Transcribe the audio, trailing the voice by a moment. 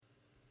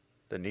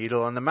The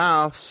Needle and the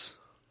Mouse,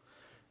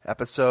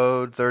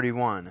 episode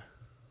 31.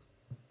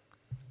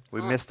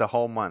 We missed a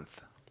whole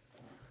month.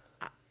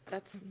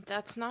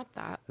 That's not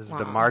that This long.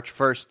 is the March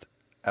 1st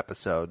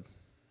episode.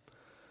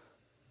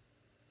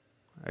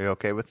 Are you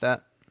okay with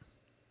that?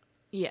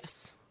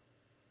 Yes.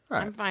 All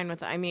right. I'm fine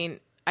with it. I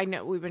mean, I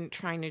know we've been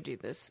trying to do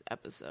this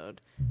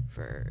episode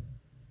for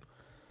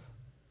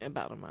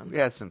about a month. We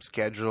had some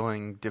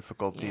scheduling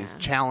difficulties,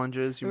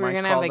 challenges, you We were might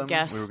gonna call have a them.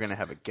 guest. We were going to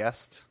have a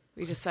guest.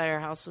 We decided our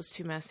house was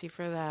too messy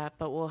for that,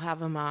 but we'll have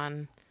him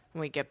on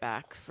when we get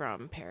back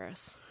from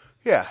Paris.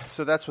 Yeah,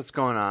 so that's what's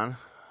going on.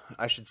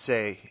 I should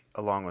say,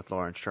 along with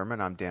Lauren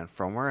Sherman, I'm Dan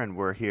Fromer, and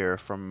we're here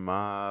from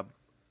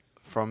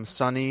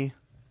sunny,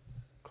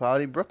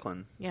 cloudy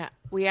Brooklyn. Yeah,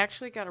 we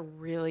actually got a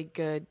really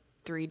good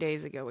 3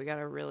 days ago. We got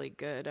a really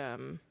good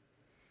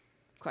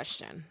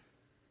question.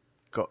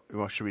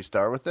 Well, should we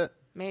start with it?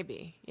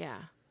 Maybe,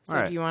 yeah. So All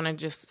right. do you want to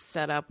just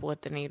set up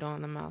what the Needle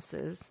and the Mouse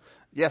is?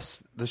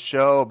 Yes, the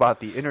show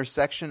about the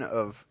intersection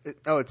of...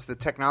 it's the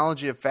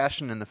technology of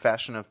fashion and the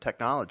fashion of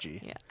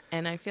technology. Yeah,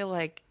 and I feel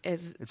like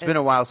It's been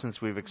a while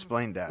since we've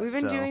explained that. We've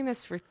been doing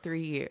this for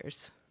 3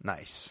 years.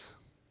 Nice.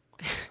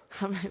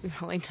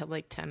 We've only done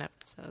like 10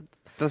 episodes.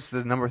 This is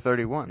the number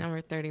 31.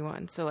 Number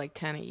 31, so like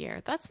 10 a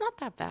year. That's not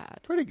that bad.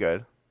 Pretty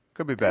good.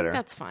 Could be I better. think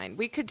that's fine.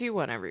 We could do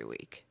one every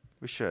week.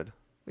 We should.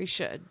 We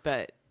should,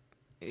 but...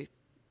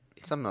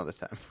 Some other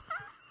time.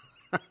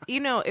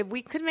 if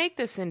we could make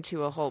this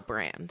into a whole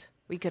brand.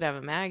 We could have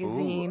a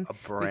magazine. Ooh,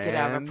 a brand. We could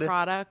have a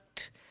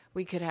product.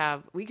 We could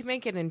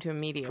make it into a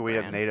media Can we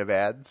brand. have native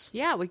ads?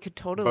 Yeah, we could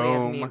totally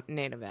Boom. have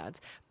native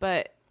ads.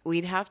 But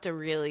we'd have to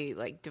really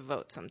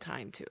devote some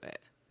time to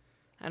it.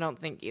 I don't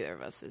think either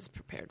of us is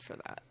prepared for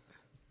that.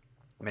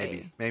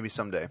 Maybe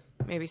someday.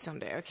 Maybe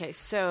someday. Okay,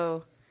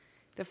 so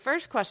the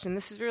first question,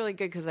 this is really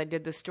good because I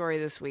did the story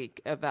this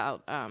week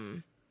about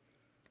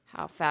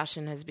how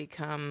Fashion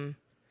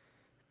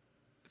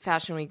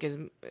Week is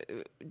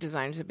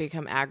designers have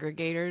become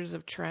aggregators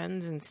of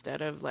trends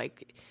instead of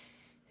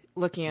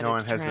looking at No a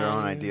one has their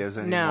own trend. ideas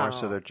anymore, No.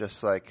 so they're just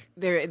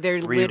they're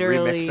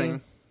literally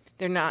remixing.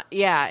 They're not,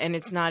 yeah, and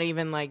it's not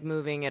even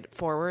moving it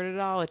forward at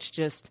all. It's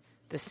just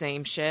the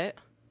same shit.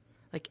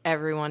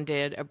 Everyone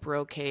did a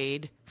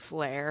brocade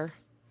flare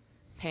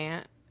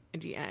pant.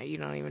 Yeah, you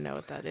don't even know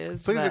what that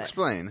is. Please but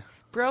explain.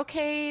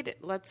 brocade.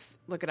 Let's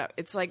look it up.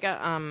 It's like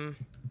a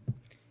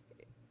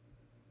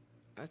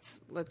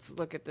Let's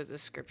look at the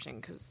description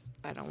because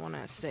I don't want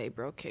to say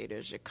brocade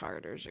is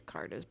jacquard or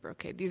jacquard is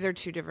brocade. These are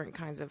two different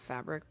kinds of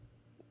fabric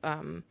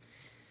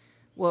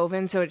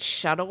woven. So it's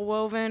shuttle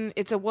woven.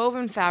 It's a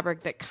woven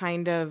fabric that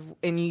kind of,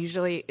 and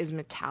usually is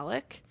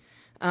metallic.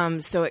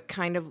 So it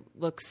kind of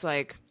looks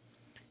like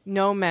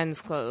no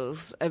men's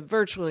clothes,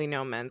 virtually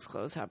no men's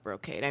clothes have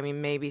brocade. I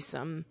mean, maybe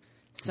some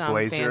Blazer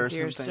or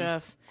fancier something?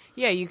 stuff.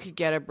 Yeah, you could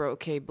get a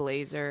brocade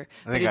blazer,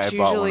 I think but it's I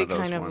bought one usually of those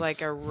kind of once.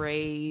 like a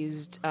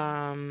raised.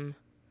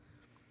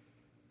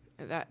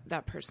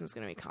 That person's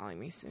going to be calling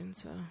me soon,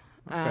 so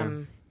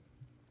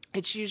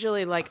it's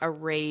usually like a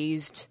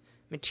raised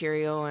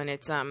material, and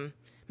it's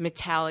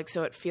metallic,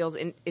 so it feels.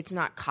 It's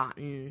not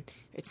cotton.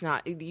 It's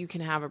not. You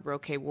can have a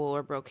brocade wool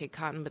or brocade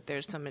cotton, but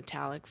there's some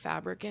metallic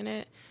fabric in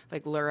it,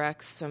 like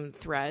lurex, some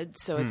thread.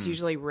 So it's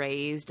usually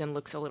raised and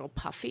looks a little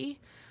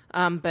puffy,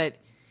 but.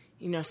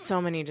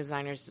 So many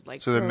designers did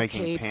So they're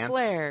brocade making pants?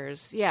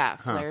 flares. Yeah,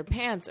 flared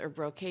pants or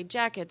brocade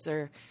jackets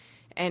it's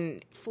just.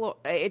 And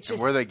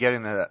where are they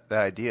getting that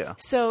idea?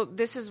 So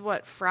this is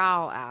what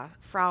Frau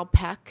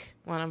Peck,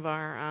 one of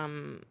our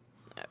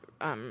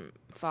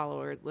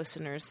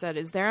listeners, said.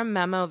 Is there a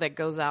memo that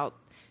goes out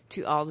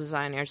to all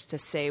designers to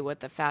say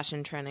what the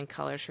fashion trend and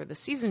colors for the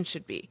season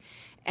should be?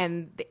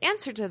 And the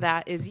answer to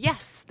that is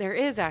yes, there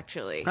is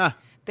actually. Huh.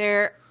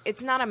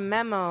 It's not a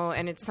memo,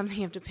 and it's something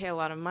you have to pay a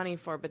lot of money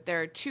for, but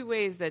there are two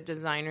ways that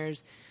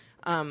designers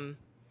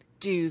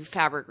do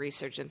fabric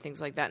research and things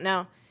like that.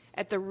 Now,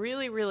 at the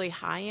really, really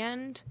high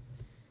end,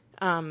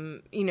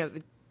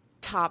 the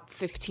top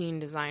 15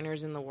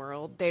 designers in the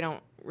world, they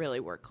don't really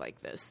work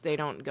like this. They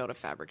don't go to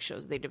fabric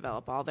shows. They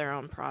develop all their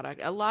own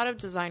product. A lot of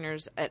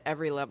designers at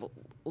every level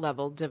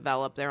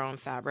develop their own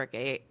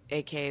fabric,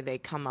 aka they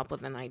come up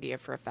with an idea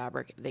for a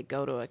fabric. They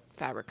go to a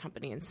fabric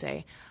company and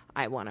say,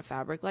 I want a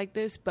fabric like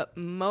this. But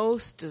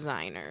most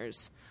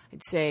designers,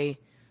 I'd say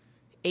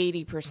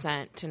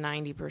 80% to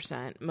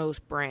 90%,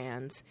 most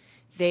brands,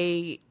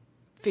 they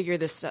figure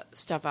this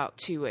stuff out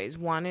two ways.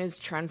 One is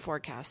trend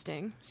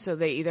forecasting. So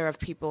they either have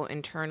people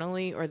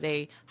internally or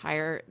they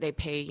pay,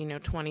 $20,000,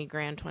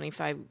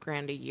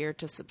 $25,000 a year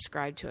to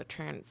subscribe to a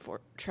trend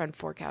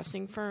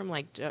forecasting firm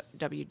like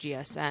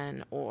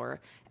WGSN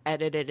or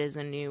Edited is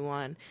a new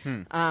one.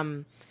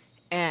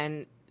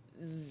 And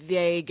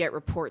they get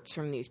reports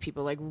from these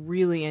people,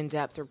 really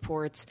in-depth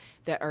reports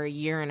that are a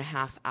year and a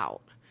half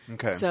out.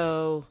 Okay.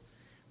 So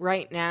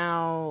right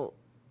now,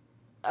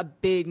 a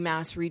big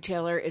mass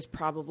retailer is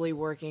probably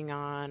working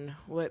on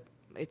what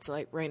it's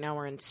like right now.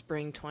 We're in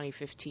spring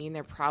 2015.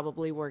 They're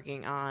probably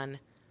working on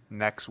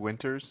Next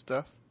winter's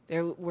stuff?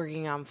 They're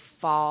working on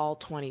fall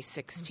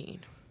 2016.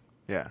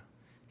 Yeah.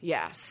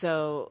 Yeah,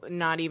 so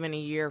not even a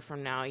year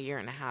from now, a year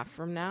and a half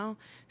from now.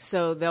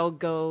 So they'll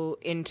go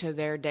into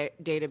their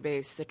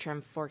database, the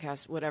trend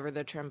forecast, whatever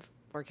the trend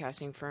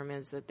forecasting firm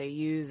is that they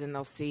use, and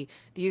they'll see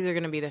these are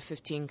going to be the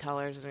 15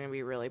 colors that are going to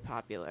be really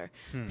popular.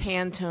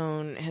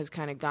 Pantone has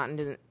kind of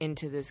gotten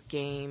into this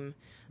game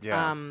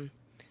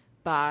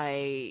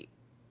by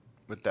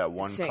with that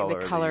one saying color,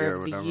 the color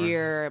of the of the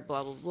year,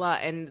 blah, blah, blah.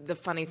 And the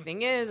funny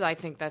thing is, I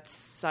think that's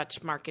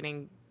such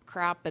marketing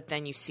crap, but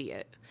then you see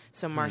it.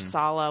 So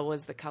Marsala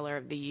was the color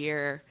of the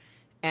year,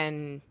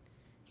 and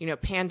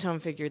Pantone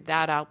figured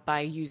that out by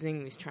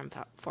using these trend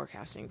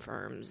forecasting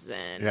firms,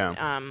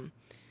 and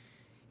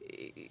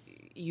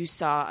you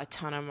saw a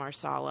ton of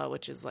Marsala,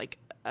 which is like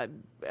a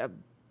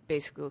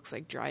basically looks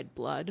like dried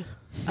blood.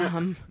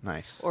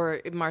 Nice.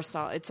 Or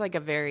Marsala, it's like a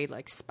very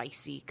like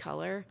spicy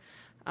color.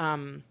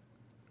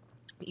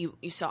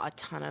 You saw a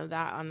ton of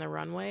that on the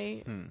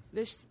runway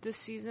this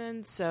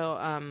season.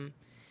 So.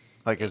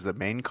 Like as the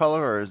main color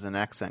or as an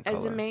accent color?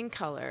 As a main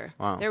color.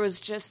 Wow. There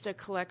was just a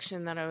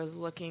collection that I was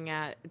looking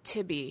at,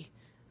 Tibby.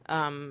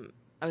 I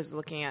was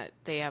looking at,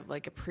 they have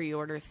like a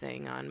pre-order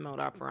thing on Mode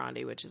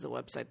Operandi, which is a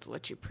website that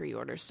lets you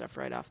pre-order stuff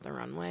right off the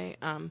runway.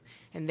 And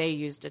they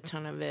used a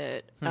ton of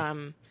it.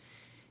 And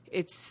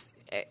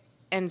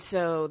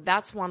so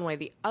that's one way.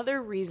 The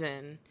other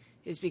reason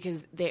is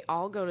because they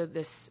all go to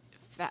this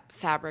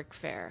fabric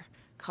fair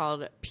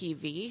called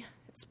PV.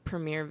 It's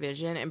Premier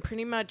Vision, and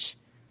pretty much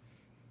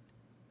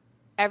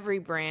every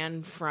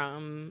brand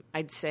from,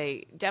 I'd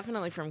say,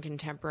 definitely from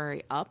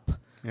contemporary up,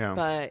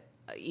 but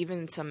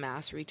even some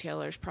mass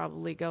retailers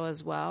probably go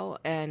as well.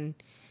 And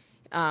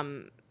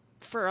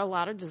for a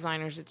lot of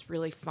designers, it's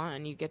really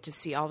fun. You get to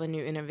see all the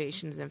new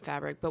innovations in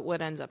fabric. But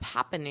what ends up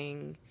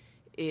happening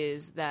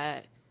is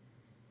that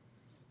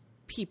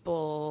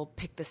people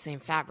pick the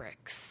same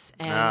fabrics.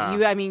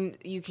 And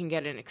you can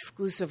get an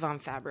exclusive on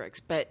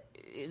fabrics, but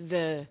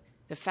the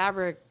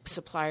fabric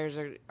suppliers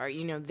are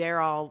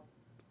they're all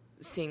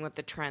seeing what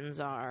the trends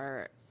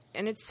are,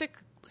 and it's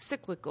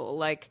cyclical.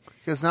 Like,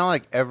 because not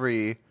like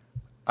every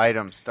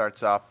item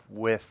starts off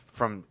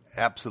from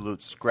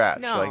absolute scratch.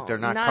 No, like they're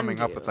not coming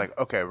do. up with like,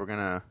 okay, we're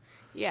gonna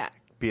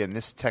be in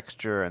this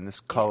texture and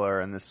this color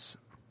and this.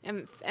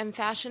 And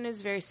fashion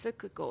is very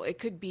cyclical. It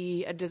could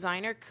be a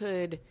designer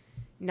could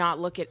not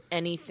look at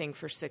anything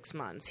for 6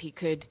 months. He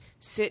could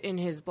sit in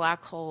his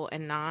black hole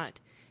and not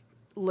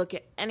look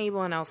at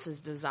anyone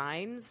else's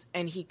designs,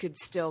 and he could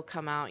still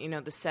come out.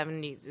 The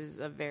 70s is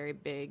a very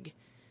big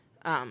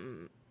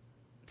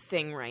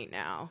thing right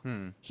now.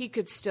 That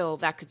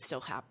could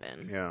still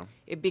happen. Yeah.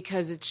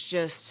 Because it's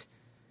just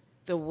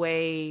the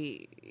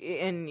way,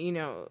 and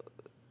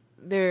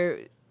there,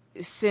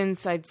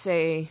 since I'd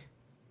say,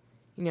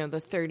 the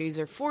 30s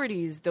or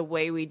 40s, the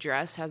way we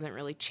dress hasn't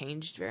really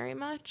changed very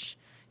much.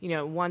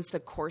 Once the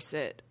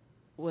corset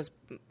was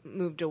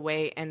moved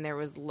away and there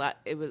was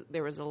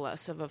a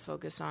less of a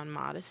focus on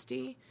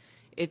modesty,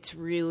 it's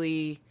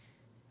really,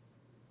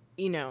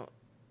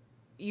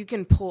 you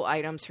can pull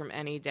items from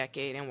any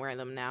decade and wear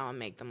them now and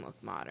make them look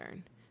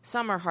modern.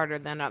 Some are harder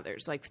than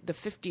others. Like the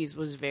 50s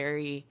was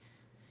very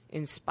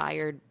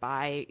inspired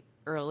by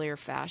earlier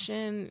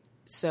fashion,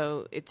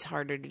 so it's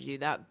harder to do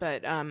that.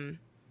 But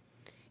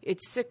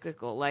it's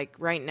cyclical. Like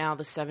right now,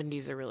 the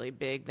 70s are really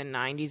big. The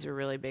 90s were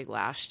really big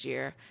last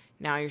year.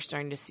 Now you're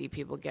starting to see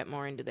people get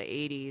more into the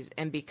 80s.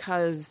 And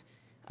because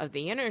of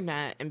the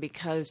internet and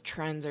because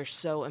trends are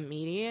so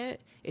immediate,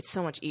 it's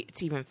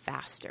even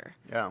faster.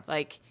 Yeah.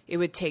 Like it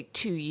would take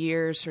 2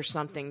 years for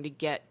something to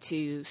get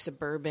to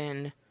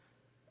suburban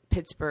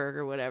Pittsburgh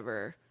or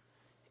whatever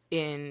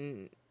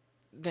in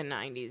the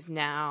 90s.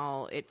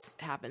 Now it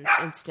happens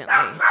instantly.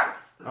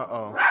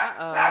 Uh-oh.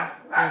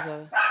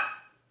 There's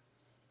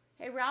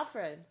Hey,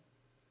 Ralfred.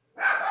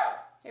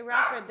 Hey,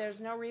 Ralfred, there's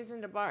no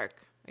reason to bark.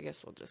 I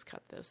guess we'll just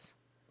cut this.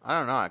 I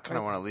don't know. I kind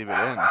of want to leave it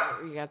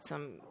in. We got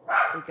some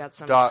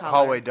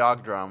hallway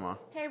dog drama.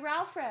 Hey,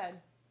 Ralfred.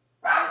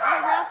 Hey,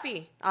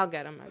 Ralphie. I'll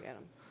get him.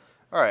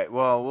 All right.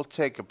 Well, we'll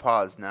take a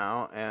pause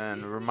now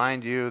and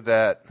remind you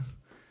that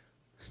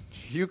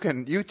you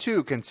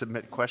too can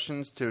submit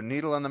questions to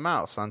Needle and the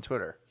Mouse on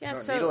Twitter. Yeah,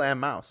 Needle and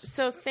Mouse.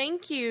 So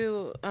thank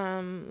you.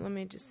 Let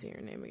me just see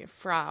your name again.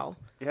 Frau.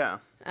 Yeah.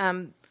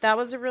 That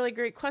was a really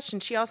great question.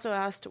 She also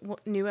asked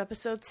new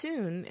episode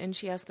soon, and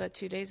she asked that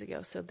 2 days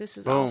ago. So this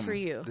is all for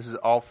you. This is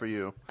all for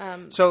you.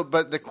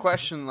 But the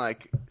question,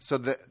 so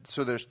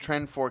there's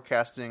trend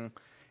forecasting.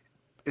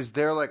 Is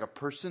there like a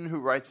person who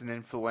writes an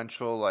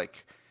influential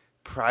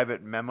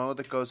private memo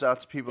that goes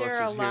out to people there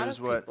that are says, a lot "Here's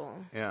of what"?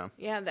 people. Yeah.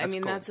 Yeah.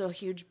 Cool. That's a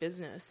huge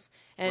business.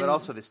 And But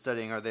also, they're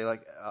studying. Are they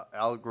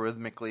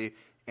algorithmically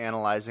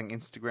analyzing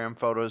Instagram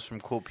photos from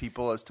cool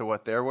people as to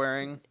what they're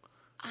wearing?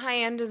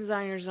 High-end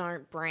designers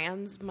aren't.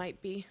 Brands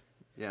might be.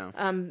 Yeah.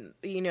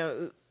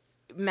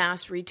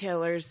 Mass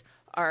retailers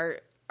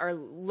are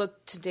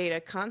look to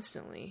data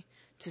constantly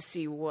to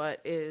see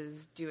what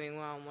is doing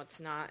well and what's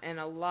not. And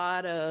a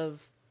lot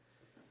of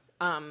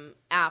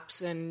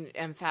apps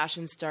and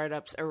fashion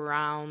startups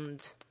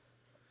around,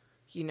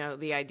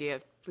 the idea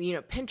of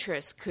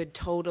Pinterest could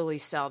totally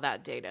sell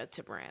that data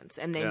to brands,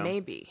 and they may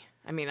be.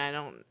 I mean,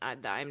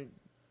 I'm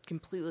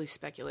completely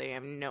speculating. I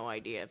have no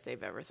idea if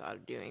they've ever thought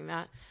of doing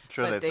that.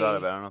 Sure, they've thought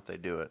of it. I don't know if they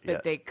do it yet.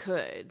 But they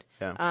could.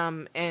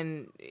 Yeah.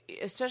 And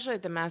especially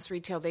at the mass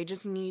retail, they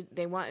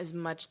want as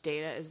much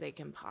data as they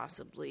can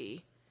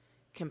possibly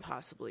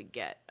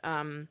get.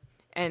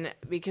 And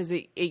because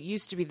it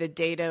used to be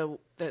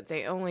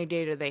the only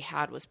data they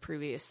had was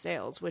previous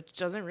sales, which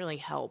doesn't really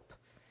help.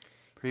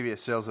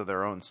 Previous sales of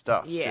their own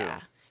stuff, yeah.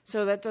 too.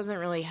 So that doesn't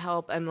really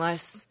help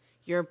unless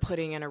you're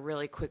putting in a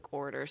really quick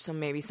order. So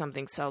maybe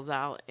something sells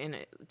out in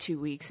 2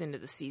 weeks into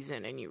the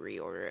season and you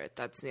reorder it.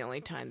 That's the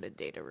only time the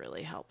data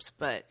really helps.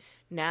 But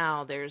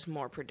now there's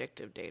more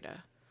predictive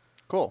data.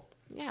 Cool.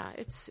 Yeah,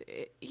 it's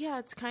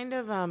kind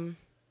of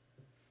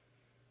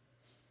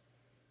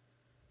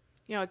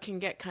it can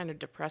get kind of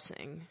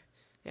depressing,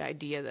 the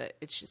idea that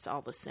it's just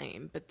all the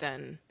same. But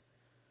then,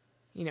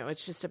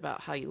 it's just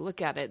about how you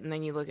look at it. And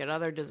then you look at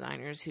other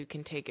designers who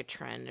can take a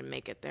trend and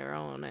make it their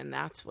own. And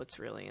that's what's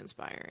really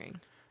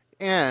inspiring.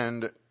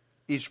 And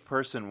each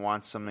person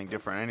wants something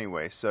different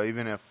anyway. So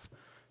even if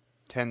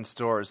 10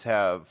 stores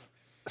have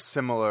a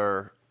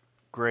similar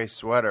gray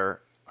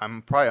sweater,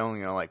 I'm probably only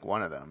going to like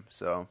one of them.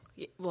 So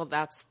well,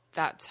 that's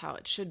how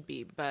it should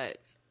be. But,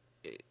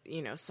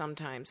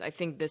 sometimes I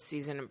think this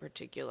season in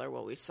particular,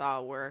 what we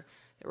saw were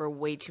there were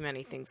way too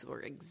many things that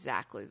were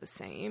exactly the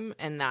same.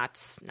 And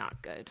that's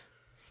not good.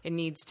 It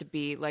needs to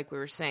be, like we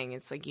were saying,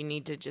 it's like you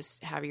need to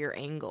just have your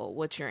angle.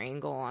 What's your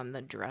angle on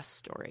the dress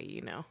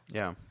story,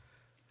 Yeah.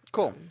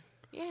 Cool.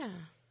 Yeah.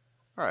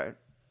 All right.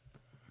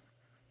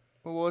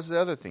 Well, what was the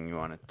other thing you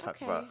wanted to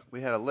talk about?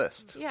 We had a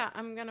list. Yeah,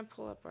 I'm going to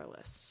pull up our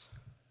list.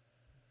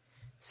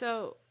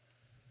 So,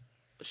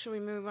 should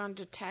we move on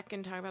to tech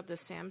and talk about the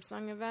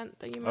Samsung event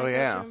that you might go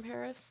to in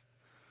Paris?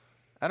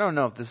 I don't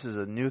know if this is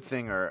a new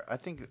thing or I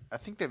think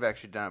they've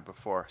actually done it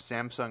before.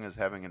 Samsung is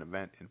having an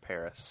event in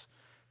Paris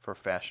for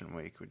Fashion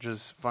Week, which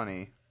is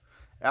funny.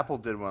 Apple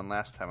did one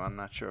last time. I'm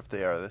not sure if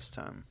they are this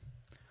time.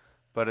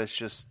 But it's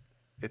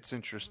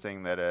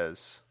interesting that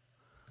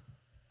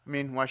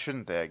why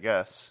shouldn't they, I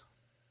guess?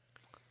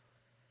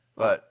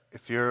 But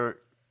if you're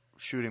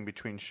shooting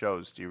between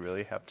shows, do you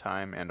really have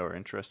time and or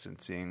interest in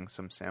seeing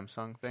some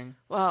Samsung thing?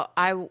 Well,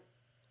 I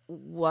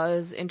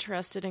was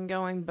interested in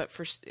going, but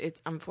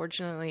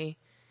unfortunately,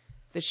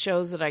 the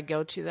shows that I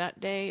go to that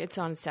day, it's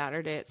on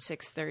Saturday at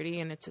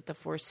 6:30, and it's at the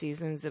Four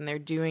Seasons, and they're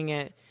doing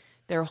it.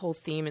 Their whole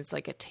theme is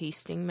like a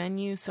tasting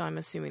menu, so I'm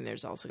assuming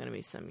there's also going to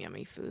be some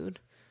yummy food.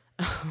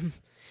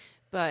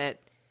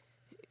 But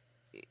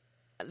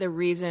the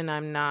reason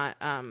I'm not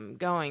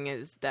going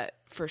is that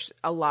for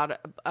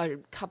a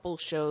couple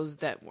shows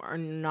that are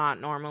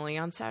not normally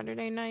on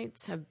Saturday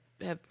nights have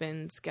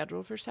been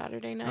scheduled for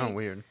Saturday night. Oh,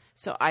 weird.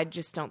 So I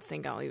just don't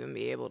think I'll even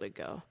be able to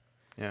go.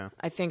 Yeah.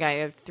 I think I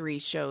have 3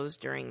 shows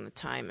during the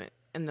time,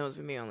 and those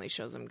are the only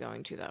shows I'm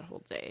going to that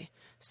whole day.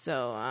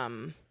 So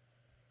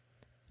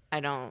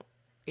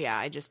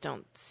I just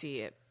don't see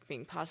it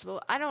being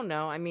possible. I don't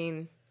know. I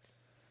mean,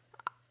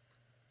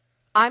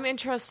 I'm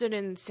interested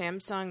in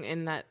Samsung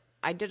in that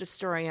I did a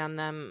story on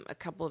them a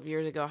couple of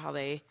years ago, how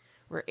they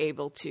were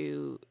able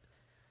to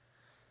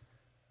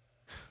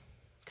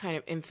kind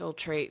of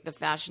infiltrate the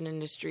fashion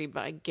industry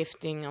by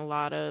gifting a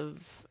lot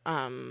of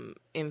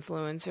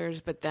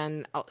influencers. But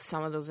then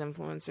some of those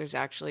influencers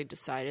actually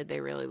decided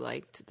they really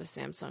liked the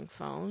Samsung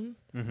phone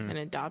and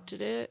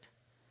adopted it.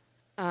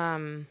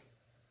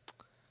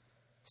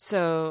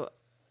 So,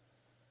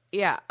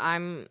 yeah,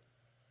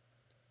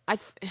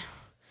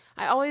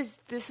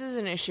 this is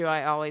an issue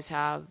I always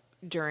have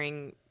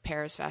during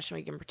Paris Fashion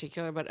Week in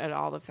particular, but at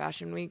all the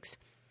fashion weeks.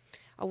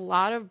 A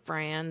lot of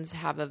brands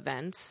have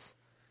events.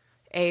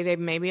 They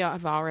maybe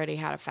have already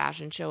had a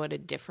fashion show at a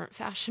different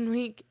fashion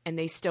week, and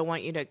they still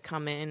want you to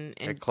come in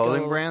and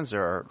clothing brands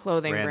or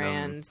clothing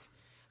brands.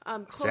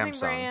 Clothing Samsung.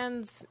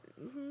 brands,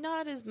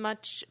 not as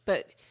much,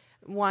 but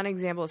one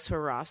example is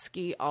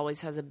Swarovski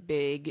always has a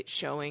big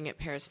showing at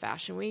Paris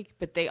Fashion Week,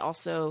 but they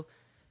also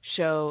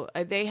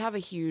they have a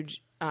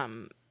huge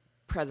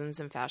presence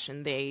in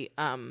fashion. They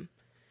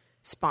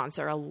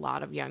sponsor a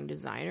lot of young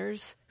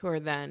designers who are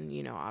then,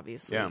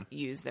 obviously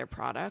use their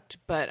product.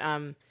 But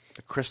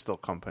the Crystal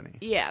Company.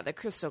 Yeah, the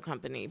Crystal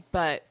Company.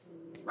 But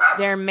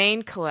their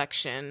main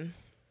collection,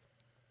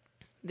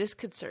 this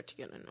could start to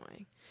get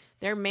annoying.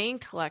 Their main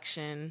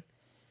collection.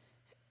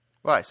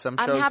 Why? Some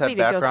shows have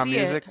background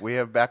music. We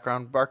have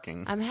background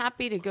barking. I'm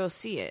happy to go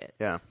see it.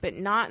 Yeah. But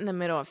not in the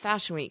middle of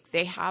Fashion Week.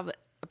 They have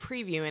a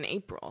preview in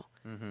April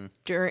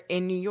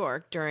in New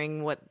York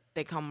during what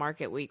they call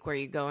Market Week, where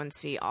you go and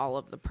see all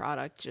of the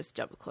product just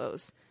up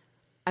close.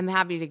 I'm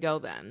happy to go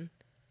then.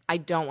 I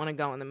don't want to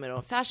go in the middle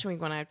of Fashion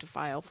Week when I have to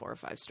file 4 or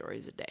 5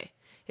 stories a day.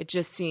 It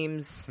just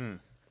seems...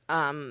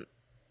 and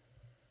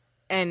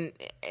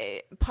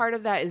part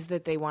of that is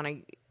that they want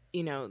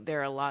to...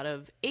 there are a lot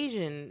of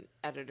Asian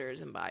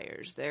editors and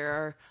buyers. There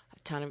are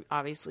tons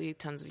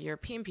of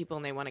European people,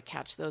 and they want to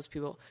catch those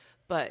people.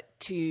 But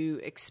to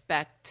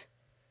expect...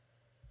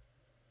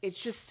 It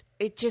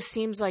just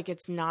seems like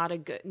it's not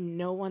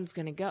no one's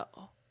going to go.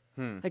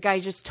 Like, I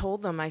just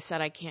told them, I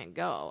said I can't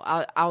go.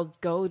 I'll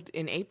go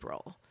in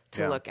April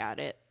to look at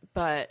it,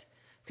 but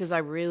because I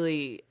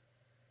really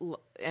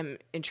am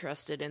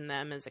interested in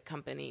them as a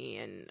company,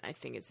 and I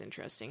think it's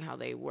interesting how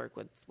they work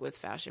with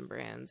fashion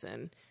brands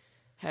and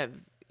have,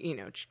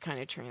 kind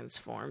of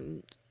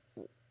transformed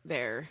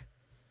their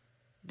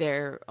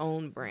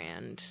own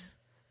brand.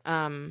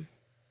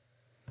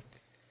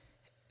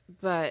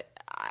 But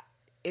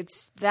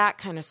it's that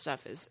kind of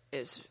stuff is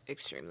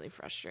extremely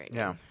frustrating.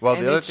 Yeah. Well,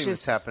 the other thing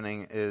that's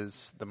happening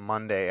is the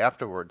Monday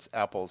afterwards,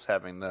 Apple's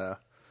having the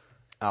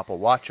Apple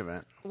Watch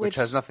event, which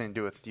has nothing to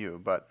do with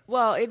you, but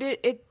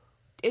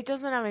it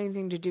doesn't have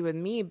anything to do with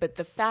me. But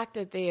the fact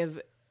that they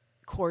have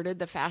courted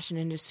the fashion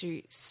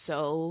industry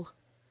so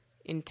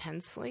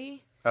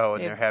intensely. Oh,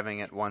 and they're having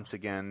it once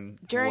again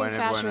during when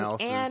Fashion everyone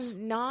else Week, is...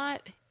 and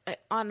not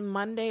on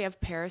Monday of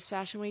Paris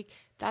Fashion Week.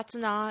 That's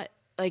not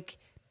like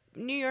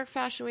New York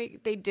Fashion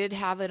Week. They did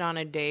have it on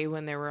a day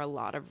when there were a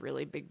lot of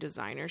really big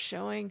designers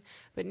showing,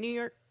 but New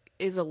York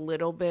is a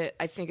little bit,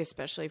 I think,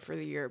 especially for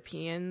the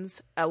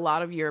Europeans. A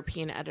lot of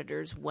European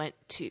editors went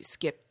to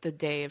skip the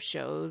day of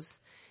shows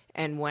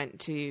and went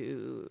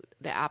to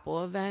the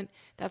Apple event.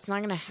 That's not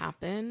going to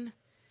happen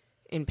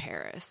in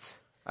Paris.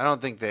 I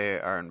don't think they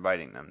are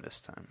inviting them this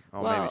time.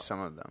 Well, maybe some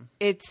of them.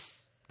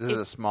 This is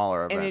a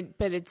smaller event.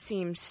 But it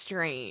seems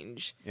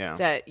strange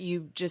that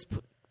you just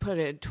put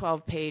a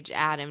 12-page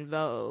ad in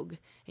Vogue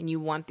and you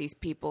want these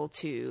people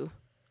to,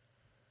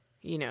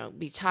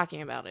 be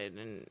talking about it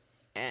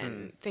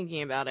and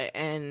thinking about it,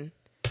 and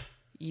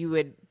you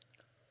would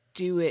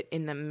do it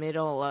in the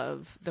middle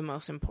of the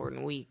most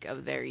important week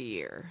of their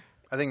year.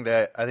 I think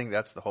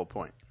that's the whole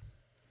point.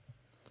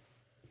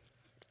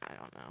 I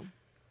don't know.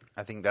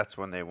 I think that's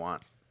when they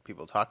want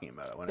people talking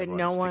about it, when but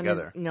everyone's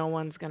together. No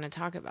one's going to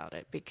talk about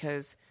it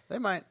because... They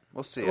might.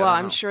 We'll see. Well,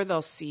 I'm sure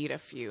they'll seed a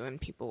few and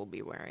people will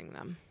be wearing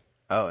them.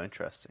 Oh,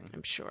 interesting.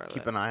 I'm sure.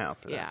 Keep an eye out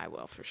for that. Yeah, I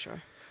will for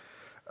sure.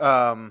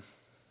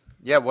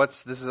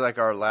 This is like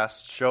our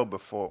last show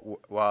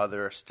while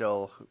there are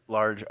still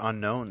large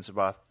unknowns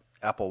about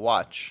Apple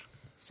Watch.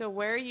 So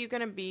where are you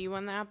going to be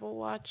when the Apple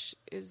Watch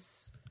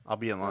is... I'll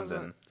be in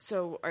London.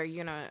 So are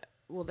you going to...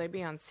 Will they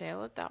be on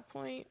sale at that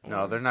point? Or?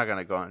 No, they're not going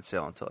to go on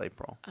sale until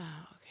April.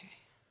 Oh, okay.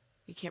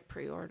 You can't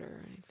pre-order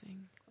or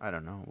anything? I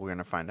don't know. We're going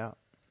to find out.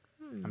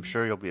 I'm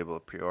sure you'll be able to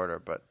pre-order,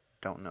 but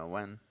don't know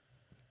when.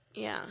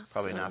 Yeah.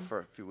 Probably not for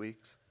a few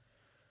weeks.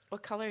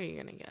 What color are you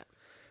going to get?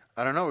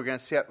 I don't know. We're going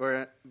to see it.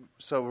 We're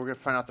going to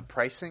find out the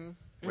pricing.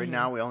 Right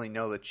now, we only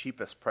know the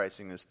cheapest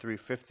pricing is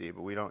 $350,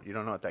 but you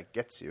don't know what that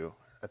gets you.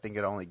 I think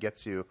it only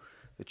gets you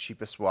the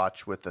cheapest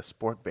watch with a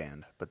sport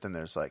band, but then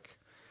there's like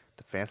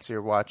the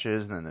fancier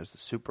watches, and then there's the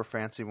super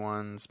fancy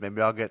ones.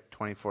 Maybe I'll get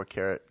 24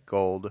 karat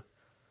gold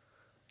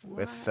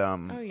with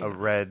a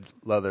red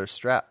leather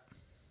strap.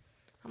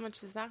 How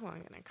much is that one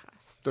going to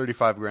cost?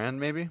 $35,000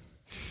 maybe.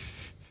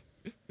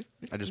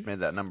 I just made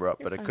that number up,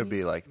 but it could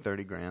be like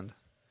 $30,000.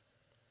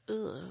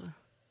 Ugh.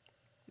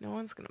 No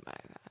one's going to buy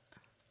that.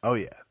 Oh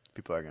yeah,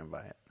 people are going to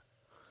buy it.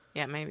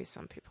 Yeah, maybe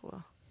some people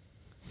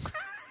will.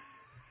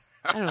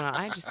 I don't know.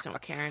 I just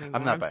don't care anymore.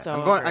 I'm not buying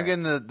it. I'm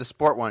getting the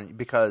sport one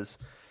because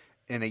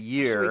in a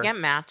year... Should we get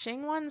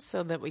matching ones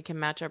so that we can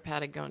match our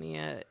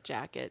Patagonia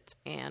jackets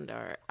and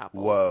our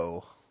Apple?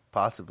 Whoa.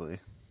 Possibly.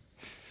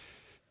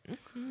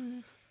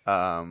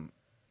 I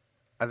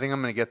think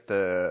I'm going to get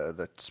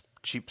the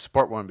cheap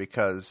sport one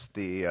because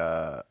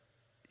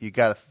you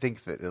got to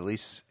think that at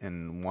least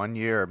in 1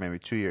 year or maybe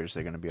 2 years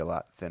they're going to be a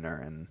lot thinner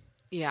and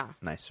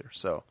nicer.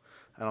 So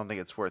I don't think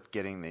it's worth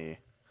getting the...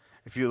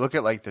 If you look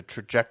at like the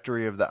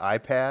trajectory of the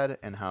iPad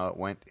and how it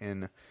went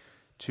in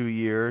 2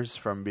 years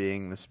from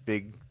being this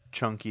big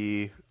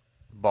chunky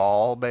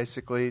ball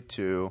basically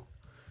to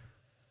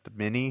the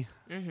mini,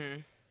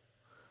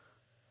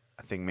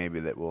 I think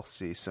maybe that we'll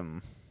see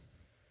some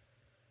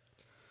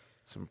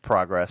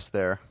progress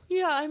there.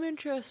 Yeah, I'm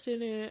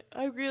interested in it.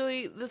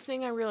 The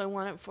thing I really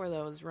want it for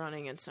though is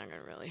running. It's not going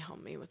to really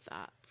help me with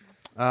that.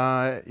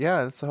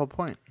 Yeah, that's the whole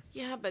point.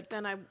 Yeah, but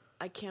then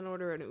I can't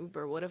order an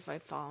Uber. What if I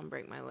fall and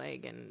break my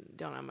leg and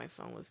don't have my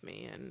phone with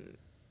me and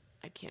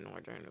I can't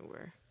order an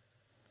Uber?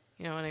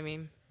 You know what I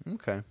mean?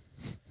 Okay.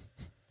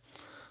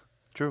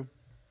 True.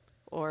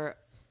 Or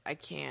I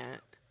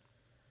can't.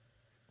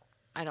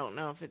 I don't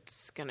know if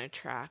it's going to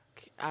track.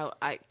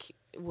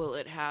 Will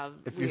it have...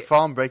 If you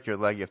fall and break your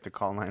leg, you have to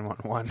call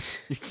 911.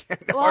 You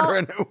can't order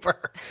an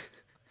Uber.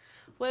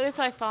 What if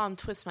I fall and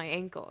twist my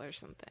ankle or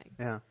something?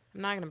 Yeah.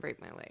 I'm not going to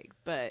break my leg.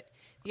 But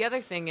the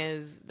other thing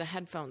is the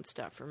headphone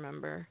stuff,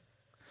 remember?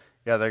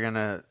 Yeah, they're going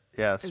to...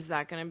 Yeah, is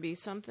that going to be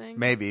something?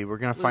 Maybe. We're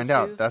going to find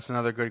out. That's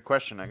another good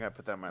question. I got to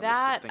put that on my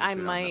list of things I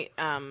might...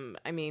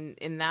 I mean,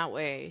 in that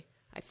way...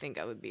 I think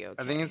I would be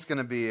okay. I think it's going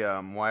to be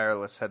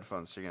wireless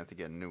headphones, so you're going to have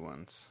to get new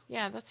ones.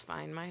 Yeah, that's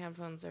fine. My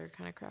headphones are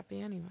kind of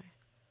crappy anyway.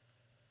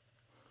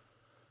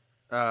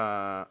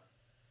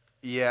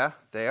 Yeah,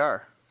 they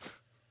are.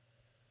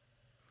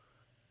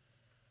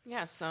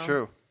 Yeah, so...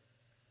 True.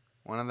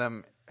 One of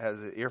them has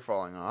the ear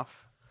falling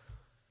off.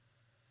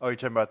 Oh, you're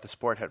talking about the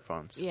sport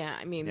headphones. Yeah,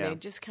 I mean, they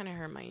just kind of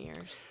hurt my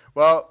ears.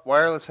 Well,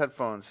 wireless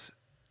headphones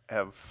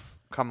have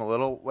come a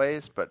little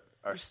ways, but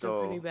are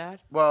still pretty bad.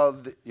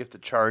 Well, you have to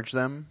charge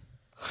them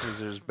because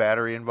there's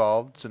battery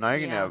involved. So now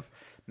you're gonna have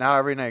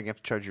every night you have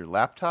to charge your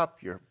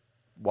laptop, your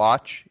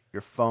watch,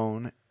 your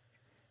phone.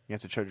 You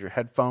have to charge your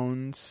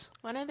headphones.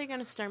 When are they going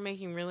to start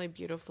making really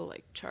beautiful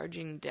like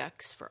charging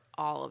decks for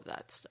all of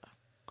that stuff?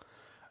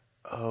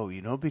 Oh,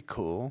 it'd be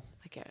cool.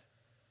 Like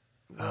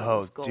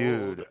a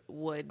gold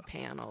wood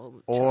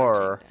panel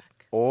charging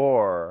deck.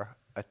 Or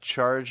a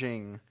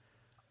charging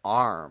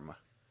arm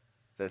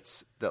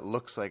that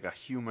looks like a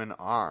human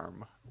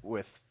arm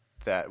with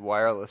that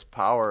wireless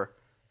power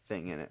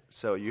thing in it.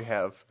 So you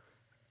have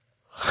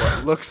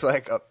what looks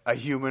like a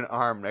human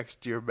arm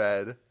next to your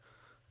bed.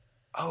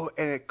 Oh,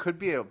 and it could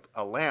be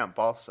a lamp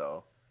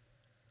also.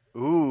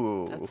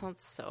 Ooh. That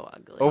sounds so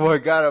ugly. Oh my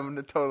God, I'm going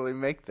to totally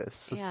make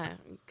this. Yeah,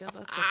 good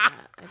luck with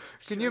that.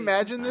 Can you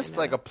imagine this?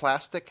 Like a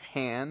plastic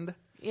hand?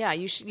 Yeah,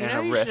 you should. You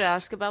should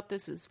ask about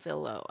this is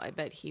Philo. I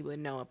bet he would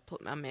know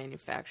a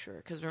manufacturer.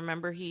 Because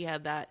remember he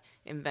had that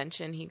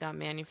invention he got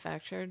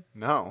manufactured?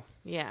 No.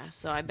 Yeah,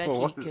 so I bet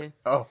he could.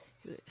 Oh.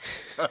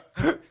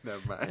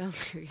 Never mind. I don't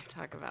think we can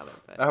talk about it.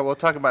 But we'll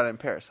talk about it in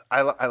Paris.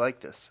 I like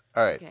this.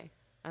 All right. Okay.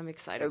 I'm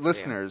excited.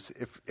 Listeners,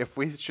 if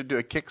we should do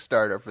a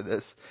Kickstarter for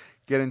this,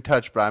 get in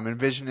touch. But I'm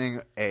envisioning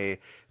a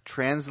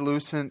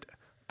translucent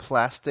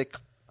plastic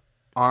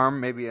arm,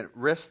 maybe a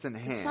wrist and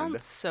hand. It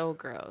sounds so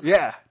gross.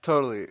 Yeah,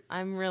 totally.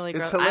 I'm really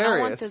gross. It's hilarious. I don't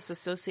want this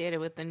associated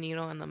with the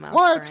needle in the mouth.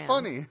 Well, it's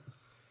funny.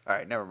 All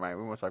right, never mind.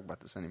 We won't talk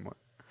about this anymore.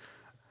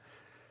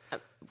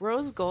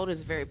 Rose gold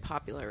is very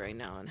popular right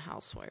now in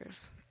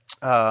housewares.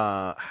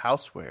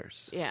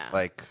 Housewares. Yeah.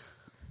 Like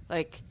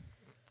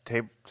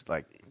tape,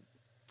 like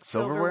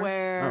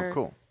silverware. Oh,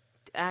 cool.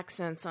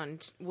 Accents on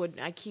wood.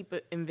 I keep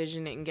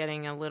envisioning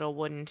getting a little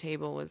wooden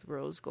table with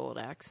rose gold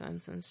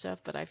accents and stuff,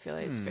 but I feel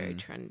like it's very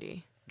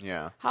trendy.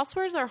 Yeah.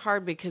 Housewares are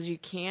hard because you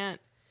can't.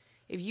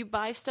 If you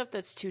buy stuff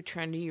that's too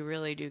trendy, you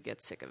really do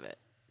get sick of it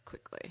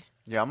quickly.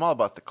 Yeah, I'm all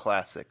about the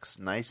classics.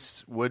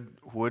 Nice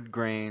wood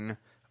grain,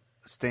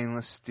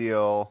 stainless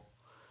steel,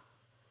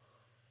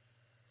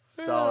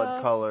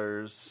 solid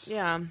colors.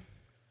 Yeah.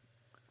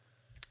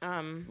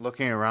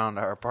 Looking around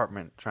our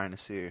apartment, trying to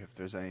see if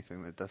there's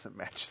anything that doesn't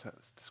match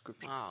those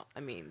descriptions. Well, I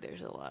mean,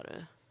 there's a lot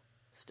of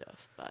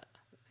stuff, but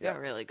you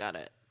really got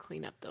to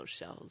clean up those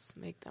shelves,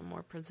 make them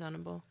more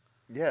presentable.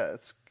 Yeah,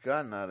 it's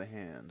gotten out of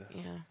hand.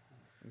 Yeah.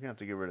 We're going to have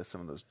to get rid of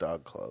some of those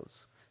dog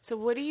clothes. So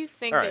what do you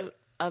think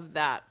of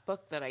that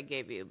book that I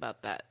gave you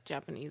about that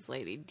Japanese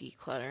lady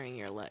decluttering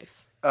your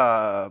life?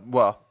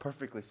 Well,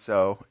 perfectly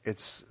so.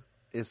 It's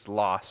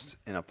lost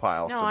in a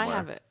pile somewhere. No, I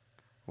have it.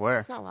 Where?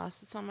 It's not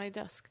lost. It's on my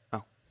desk.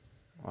 Oh.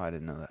 Well, I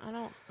didn't know that. I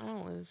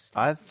don't lose stuff.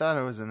 I thought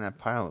it was in that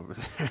pile over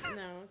there.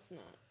 No, it's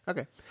not.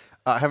 Okay.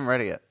 I haven't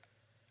read it yet.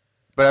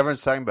 But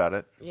everyone's talking about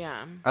it.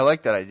 Yeah. I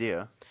like that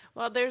idea.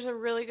 Well, there's a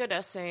really good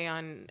essay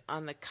on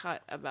The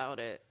Cut about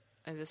it.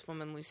 And this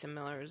woman, Lisa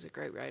Miller, is a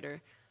great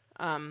writer.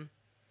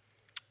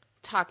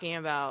 Talking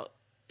about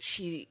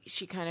she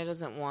kind of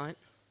doesn't want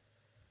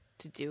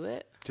to do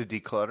it. To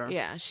declutter?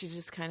 Yeah, she's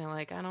just kind of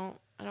like, I don't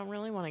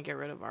really want to get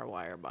rid of our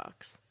wire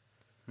box.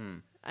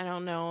 I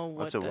don't know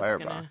what's a wire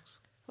box.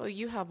 Well,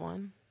 you have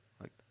one.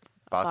 Like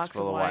box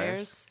full of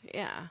wires?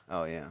 Yeah.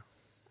 Oh yeah.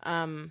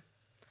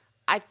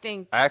 I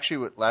think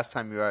last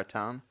time you were out of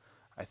town,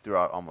 I threw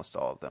out almost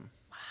all of them.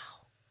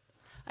 Wow.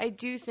 I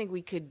do think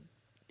we could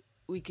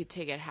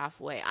take it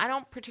halfway. I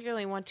don't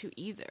particularly want to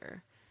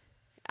either.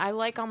 I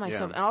like all my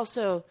stuff. And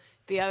also,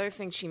 the other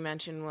thing she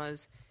mentioned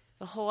was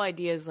the whole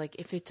idea is like,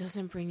 if it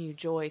doesn't bring you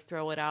joy,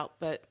 throw it out.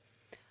 But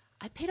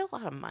I paid a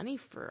lot of money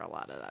for a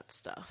lot of that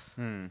stuff.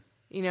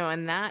 You know,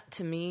 and that,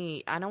 to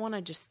me, I don't want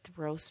to just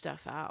throw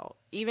stuff out.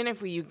 Even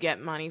if you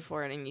get money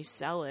for it and you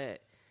sell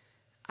it,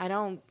 I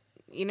don't,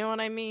 you know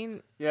what I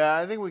mean? Yeah,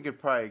 I think we could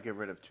probably get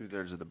rid of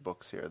 2/3 of the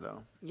books here,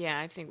 though. Yeah,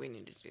 I think we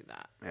need to do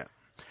that.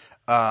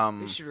 Yeah.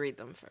 We should read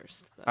them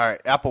first. But. All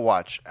right, Apple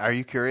Watch. Are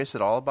you curious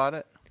at all about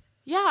it?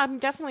 Yeah, I'm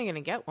definitely going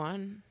to get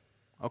one.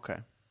 Okay.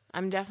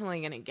 I'm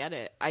definitely going to get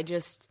it.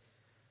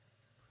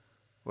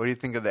 What do you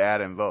think of the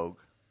ad in Vogue?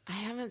 I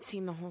haven't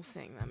seen the whole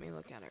thing. Let me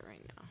look at it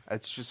right now.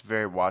 It's just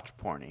very watch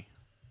porny.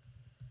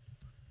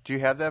 Do you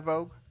have that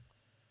Vogue?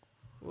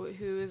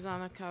 Who is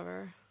on the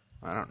cover?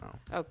 I don't know.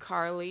 Oh,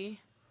 Carly.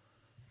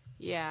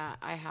 Yeah,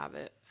 I have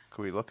it.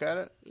 Could we look at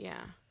it?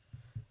 Yeah.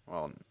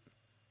 Well,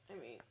 I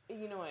mean,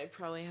 you know what? It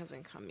probably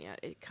hasn't come yet.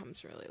 It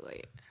comes really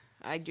late.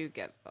 I do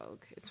get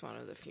Vogue. It's one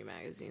of the few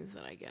magazines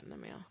that I get in the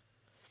mail.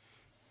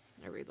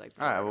 I read like.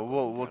 All right.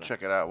 Well, we'll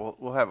check it out.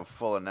 We'll have a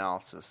full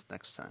analysis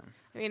next time.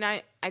 I mean,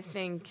 I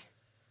think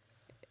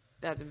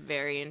that's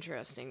very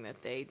interesting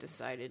that they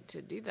decided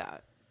to do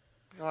that.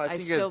 Oh, I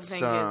still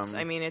think it's.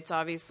 I mean, it's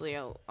obviously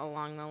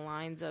along the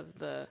lines of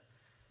the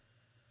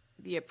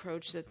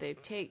approach that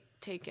they've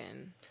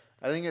taken.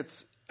 I think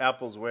it's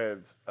Apple's way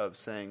of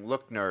saying,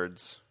 "Look,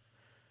 nerds,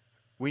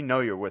 we know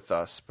you're with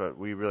us, but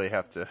we really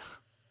have to.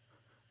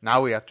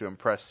 Now we have to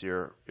impress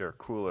your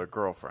cooler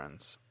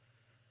girlfriends."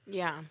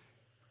 Yeah.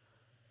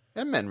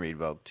 And men read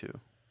Vogue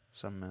too.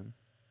 Some men.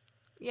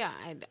 Yeah,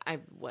 I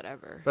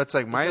whatever. But it's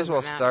like, might as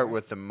well doesn't start matter.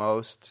 with the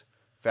most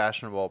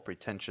fashionable,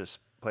 pretentious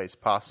place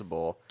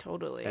possible.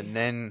 Totally. And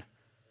then,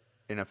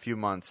 in a few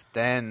months,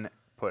 then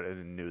put it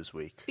in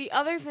Newsweek. The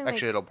other thing,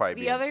 Actually, it'll probably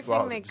be. The other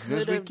thing they does could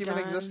have Newsweek done.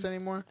 even exist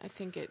anymore? I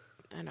think it.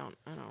 I don't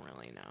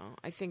really know.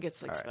 I think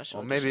it's like All right. special.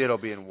 Well, maybe edition. it'll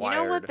be in Wired.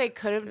 You know what they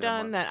could have in a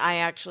done month. that I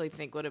actually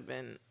think would have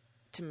been,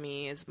 to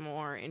me, is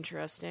more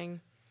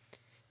interesting.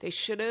 They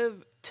should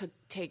have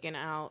taken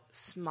out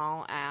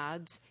small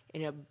ads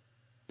in a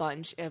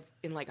bunch of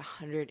in like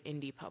 100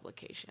 indie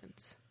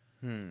publications.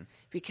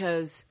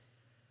 Because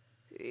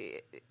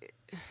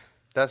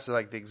That's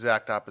like the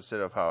exact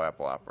opposite of how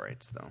Apple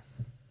operates, though.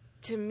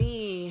 to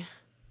me,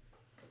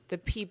 the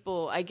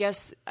people, I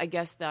guess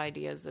the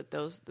idea is that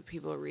the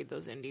people who read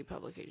those indie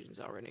publications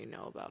already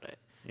know about it.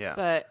 Yeah.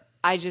 But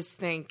I just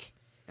think,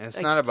 And it's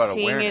not about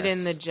seeing awareness. it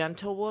in The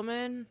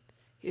Gentlewoman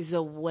is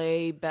a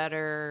way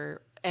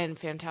better, and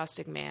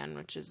Fantastic Man,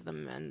 which is the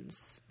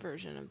men's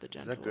version of The Is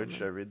Gentlewoman. that good?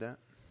 Should I read that?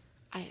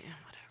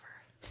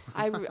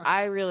 Whatever.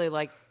 I really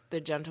like The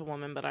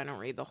Gentlewoman, but I don't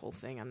read the whole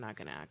thing. I'm not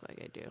going to act like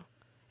I do.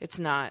 It's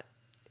not,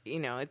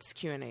 it's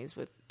Q&As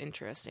with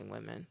interesting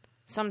women.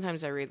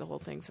 Sometimes I read the whole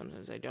thing,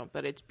 sometimes I don't,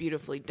 but it's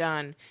beautifully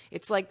done.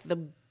 It's like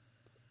the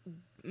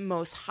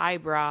most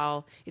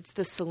highbrow. It's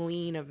the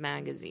Celine of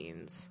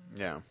magazines.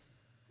 Yeah.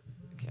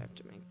 Okay, I have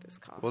to make this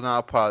call. We'll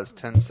now pause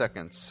 10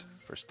 seconds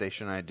for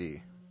station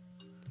ID.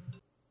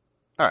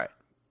 All right.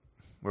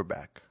 We're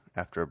back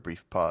after a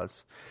brief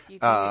pause. Do you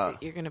think that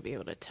you're going to be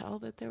able to tell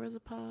that there was a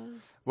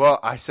pause? Well,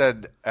 I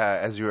said,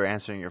 as you were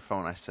answering your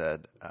phone, I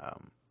said,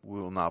 we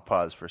will now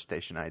pause for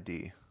station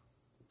ID.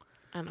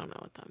 I don't know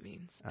what that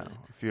means. But.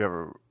 If you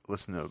ever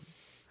listen to a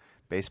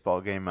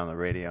baseball game on the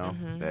radio,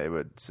 Mm-hmm. they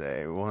would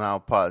say, we'll now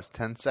pause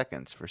 10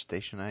 seconds for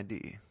station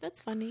ID.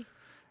 That's funny.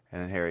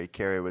 And then Harry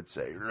Carey would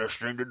say, you're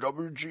listening to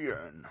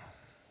WGN.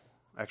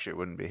 Actually, it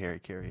wouldn't be Harry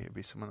Carey. It'd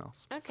be someone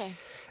else. Okay.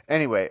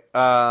 Anyway,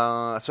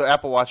 so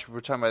Apple Watch, we're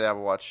talking about the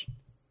Apple Watch.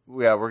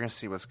 Yeah, we're going to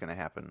see what's going to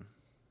happen.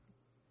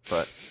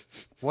 But,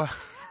 what?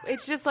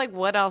 It's just like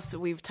what else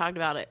we've talked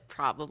about it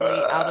probably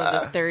out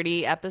of the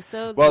 30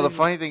 episodes. Well, the we've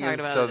funny thing talked is,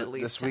 about so it at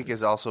least this 10. week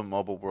is also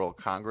Mobile World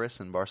Congress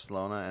in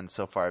Barcelona, and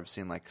so far I've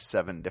seen like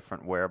 7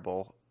 different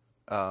wearable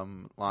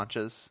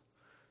launches,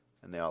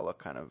 and they all look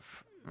kind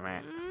of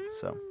meh.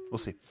 So we'll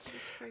see.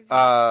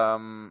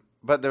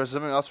 But there was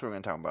something else we were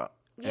going to talk about,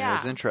 and it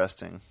was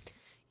interesting.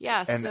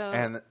 Yeah,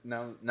 And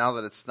now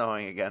that it's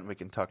snowing again, we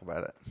can talk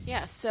about it.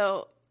 Yeah,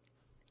 so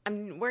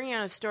I'm working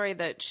on a story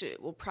that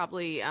will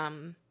probably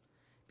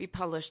be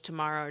published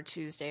tomorrow or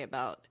Tuesday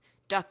about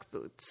duck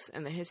boots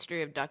and the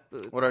history of duck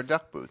boots. What are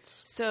duck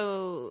boots?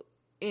 So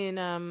in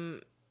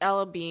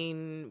Ella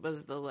Bean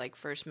was the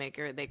first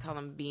maker. They call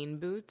them bean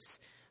boots,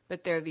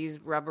 but they're these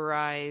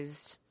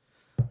rubberized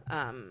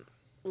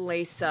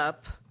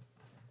lace-up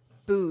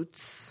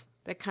boots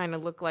that kind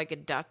of look like a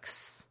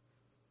duck's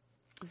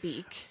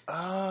beak.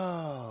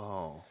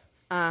 Oh.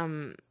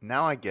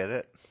 Now I get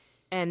it.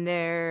 And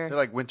they're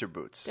like winter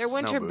boots. They're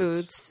winter snow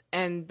boots,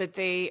 but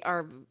they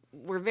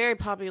were very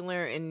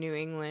popular in New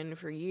England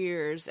for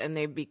years, and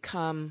they've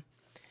become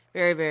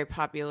very, very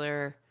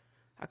popular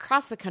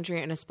across the country,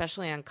 and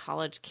especially on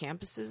college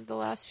campuses the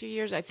last few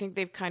years. I think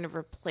they've kind of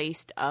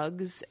replaced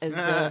Uggs as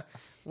the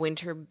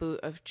winter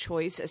boot of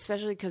choice,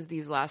 especially because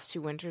these last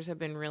 2 winters have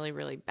been really,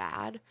 really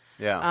bad.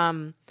 Yeah.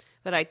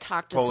 But I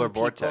talked to Polar some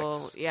Vortex.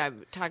 people. Yeah, I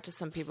talked to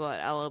some people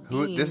at Ella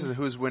Bean.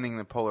 Who's winning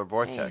the Polar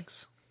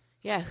Vortex?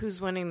 Yeah, who's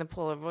winning the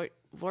Polar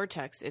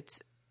Vortex? It's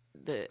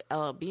the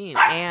LL Bean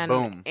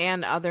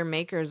and other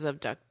makers of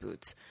duck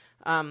boots.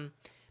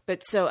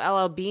 But so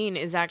LL Bean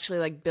is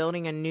actually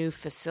building a new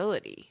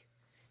facility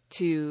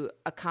to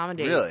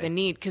accommodate the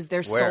need because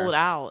they're sold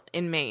out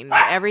in Maine.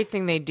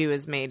 Everything they do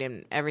is made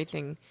in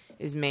Maine.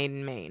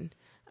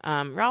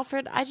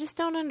 Ralfred, I just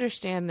don't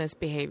understand this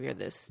behavior.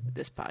 This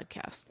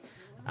podcast.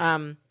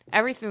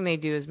 Everything they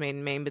do is made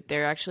in Maine, but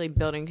they're actually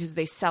building because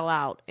they sell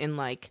out in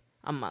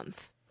a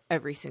month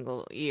every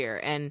single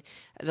year. And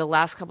the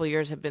last couple of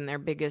years have been their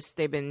biggest.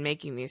 They've been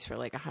making these for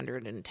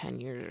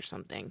 110 years or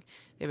something.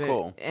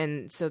 Cool.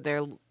 And so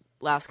their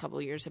last couple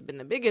of years have been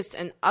the biggest.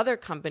 And other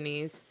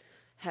companies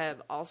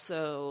have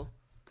also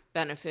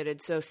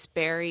benefited. So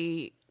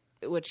Sperry,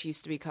 which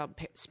used to be called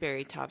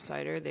Sperry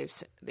Topsider,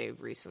 they've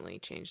recently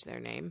changed their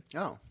name.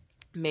 Oh.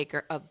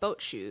 Maker of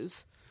boat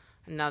shoes.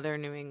 Another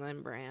New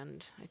England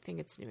brand. I think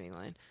it's New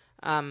England.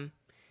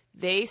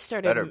 They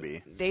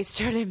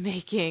started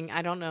making,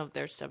 I don't know if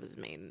their stuff is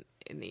made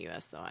in the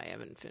U.S., though. I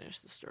haven't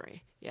finished the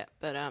story yet.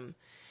 But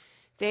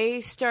they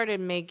started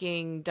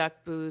making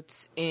duck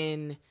boots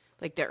in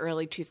the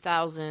early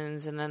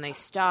 2000s, and then they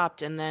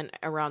stopped. And then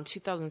around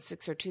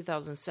 2006 or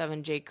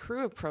 2007, J.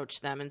 Crew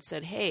approached them and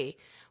said, hey,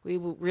 we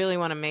really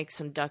want to make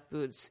some duck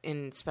boots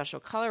in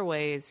special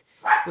colorways.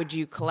 Would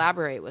you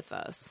collaborate with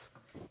us?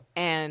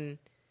 And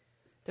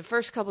the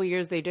first couple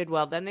years they did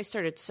well. Then they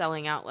started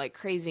selling out like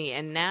crazy.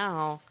 And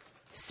now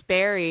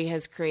Sperry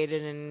has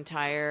created an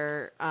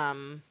entire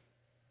I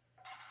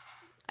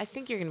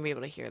think you're going to be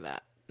able to hear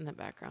that in the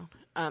background.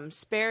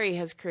 Sperry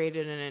has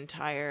created an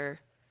entire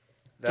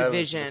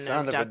division was the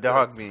sound of of duck a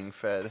dog boots. being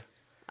fed.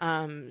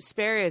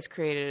 Sperry has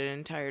created an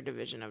entire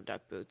division of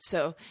duck boots.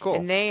 So, cool.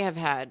 And they have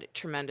had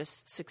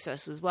tremendous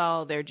success as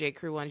well. Their J.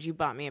 Crew ones, you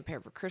bought me a pair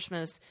for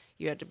Christmas.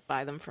 You had to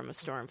buy them from a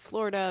store in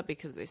Florida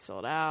because they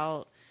sold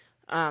out.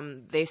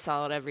 They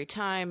sell it every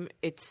time.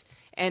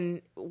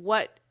 And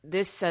what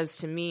this says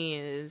to me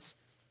is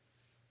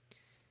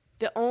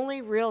the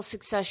only real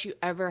success you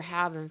ever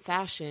have in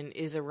fashion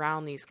is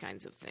around these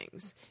kinds of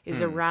things, is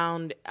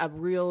around a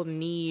real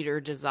need or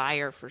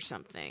desire for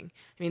something.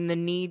 I mean, the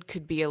need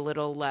could be a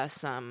little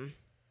less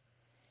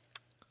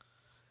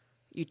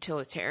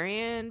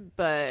utilitarian,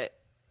 but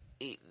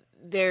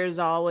there's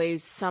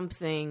always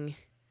something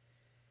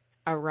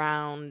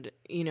around,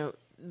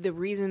 the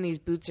reason these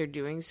boots are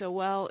doing so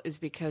well is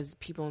because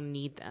people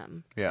need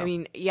them. Yeah. I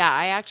mean,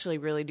 I actually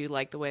really do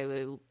like the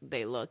way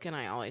they look, and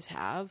I always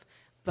have,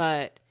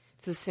 but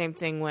it's the same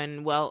thing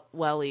when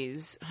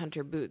Welly's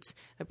Hunter boots.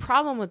 The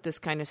problem with this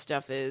kind of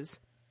stuff is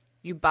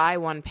you buy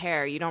one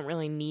pair, you don't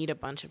really need a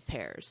bunch of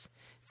pairs.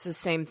 It's the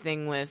same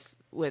thing with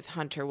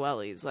Hunter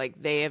Wellies.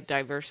 Like, they have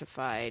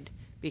diversified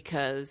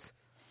because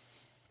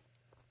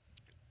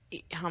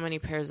how many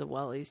pairs of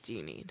Wellies do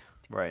you need?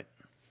 Right.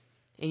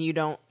 And you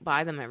don't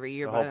buy them every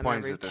year. The buy whole them point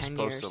every is that they're 10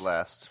 supposed years. to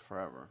last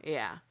forever.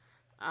 Yeah.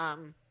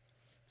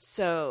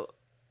 So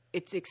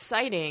it's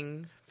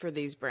exciting for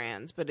these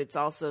brands, but it's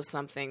also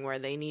something where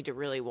they need to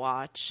really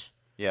watch.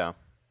 Yeah.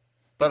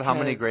 But how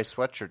many gray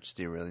sweatshirts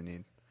do you really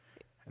need?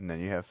 And then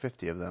you have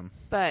 50 of them.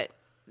 But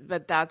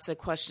that's a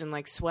question.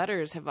 Like,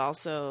 sweaters have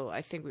also,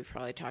 I think we've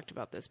probably talked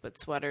about this, but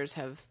sweaters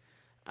have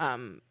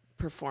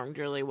performed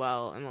really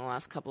well in the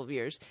last couple of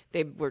years.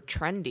 They were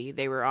trendy.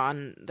 They were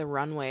on the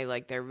runway.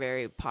 Like, they're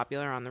very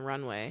popular on the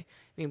runway.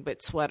 I mean,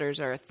 but sweaters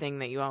are a thing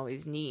that you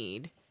always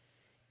need.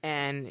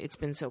 And it's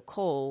been so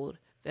cold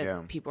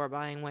that people are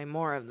buying way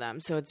more of them.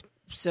 So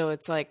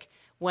it's like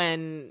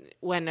when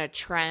a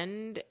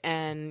trend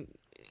and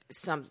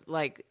some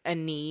like a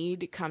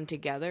need come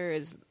together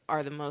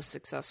are the most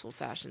successful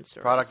fashion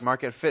stories. Product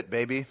market fit,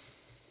 baby.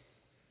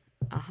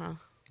 Uh-huh.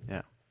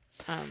 Yeah.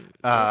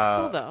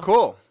 That's cool though.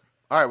 Cool.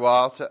 All right. Well,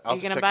 I'll Are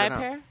you gonna check buy it a out.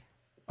 pair?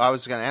 I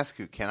was going to ask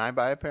you, can I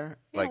buy a pair?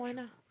 Yeah, why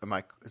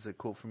not? Is it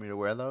cool for me to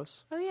wear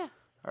those? Oh yeah.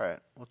 All right,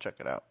 we'll check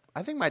it out.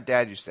 I think my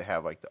dad used to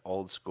have like the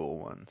old school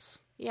ones.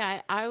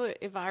 Yeah, I would.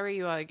 If I were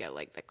you, I would get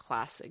like the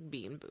classic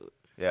bean boot.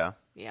 Yeah.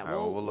 Yeah, All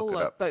right, we'll look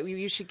it up. But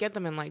you should get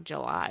them in like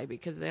July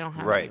because they don't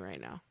have any right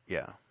now.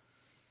 Yeah.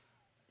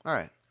 All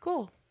right.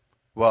 Cool.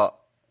 Well,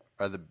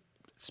 are the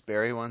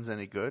Sperry ones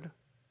any good?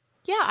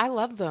 Yeah, I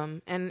love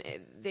them, and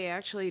they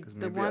actually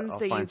the ones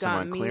that you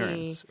got me.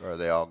 Clearance, or are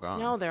they all gone?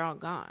 No, they're all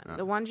gone.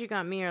 The ones you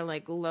got me are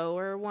like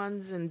lower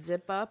ones and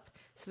zip up,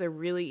 so they're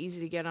really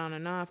easy to get on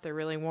and off. They're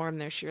really warm.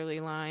 They're sheerly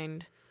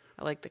lined.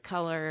 I like the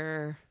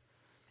color.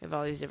 They have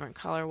all these different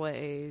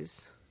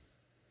colorways.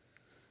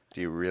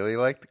 Do you really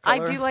like the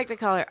color? I do like the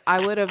color. I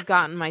would have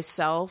gotten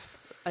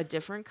myself a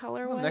different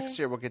colorway. Well, next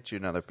year we'll get you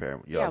another pair.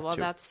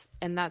 That's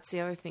the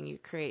other thing. You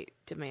create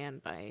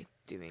demand by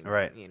doing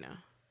right.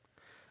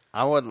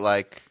 I would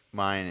like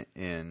mine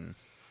in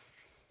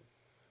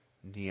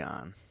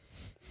neon.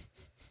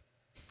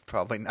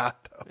 Probably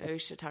not, though. Maybe we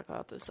should talk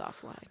about this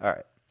offline. All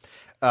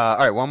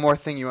right. One more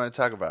thing you want to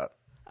talk about.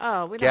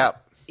 Oh,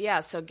 Gap.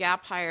 Yeah, so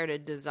Gap hired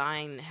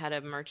a head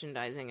of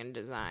merchandising and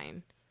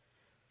design.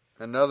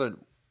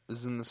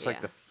 Isn't this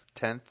like the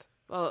 10th?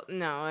 Well,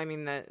 no, I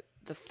mean the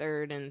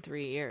third in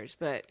 3 years.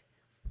 But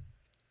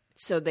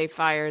so they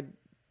fired.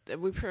 Did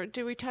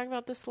we talk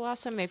about this the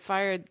last time? They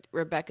fired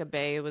Rebecca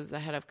Bay, who was the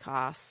head of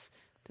costs.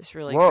 This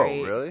really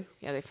great. Really?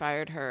 Yeah, they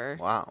fired her.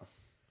 Wow.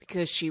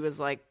 Because she was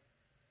like,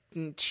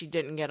 she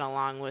didn't get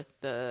along with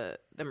the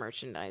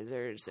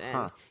merchandisers,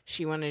 and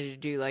she wanted to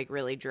do like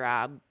really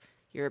drab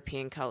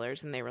European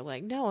colors, and they were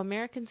like, no,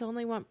 Americans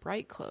only want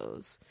bright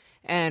clothes.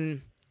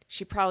 And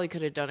she probably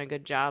could have done a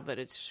good job, but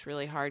it's just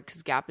really hard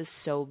because Gap is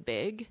so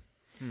big.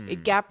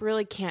 Gap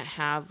really can't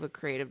have a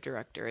creative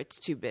director. It's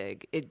too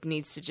big. It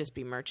needs to just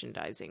be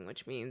merchandising,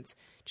 which means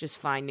just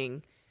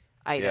finding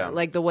items. Yeah.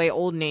 Like the way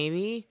Old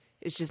Navy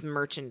is just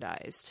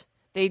merchandised.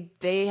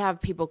 They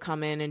have people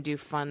come in and do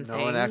fun things.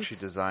 No one actually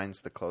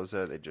designs the clothes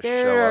there. They just show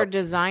up. There are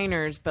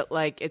designers, but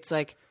like it's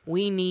like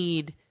we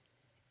need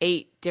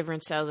 8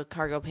 different styles of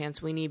cargo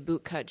pants. We need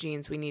bootcut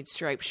jeans. We need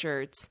striped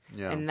shirts.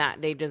 Yeah. And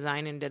that they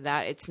design into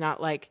that. It's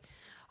not like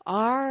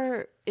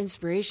our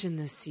inspiration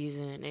this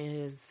season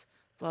is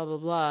blah, blah,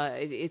 blah.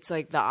 It's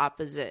like the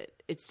opposite.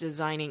 It's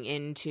designing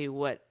into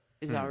what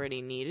is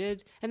already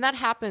needed. And that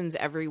happens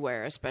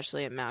everywhere,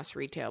 especially at mass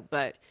retail.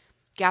 But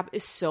Gap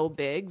is so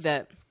big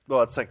that...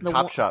 Well, it's like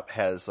Topshop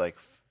has like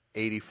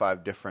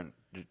 85 different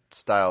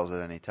styles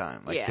at any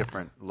time. Like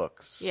different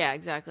looks. Yeah,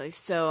 exactly.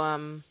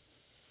 So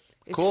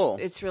cool.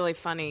 It's really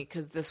funny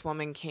because this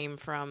woman came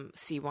from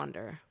Sea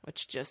Wonder,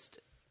 which just...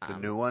 The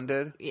new one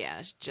did?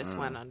 Yeah, just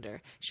went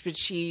under. But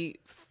she's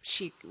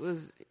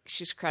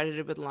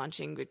credited with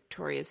launching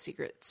Victoria's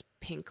Secret's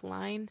pink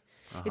line.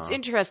 It's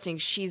interesting.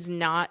 She's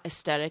not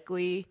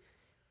aesthetically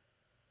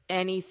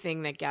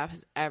anything that Gap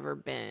has ever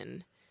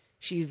been.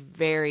 she's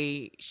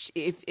very.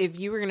 If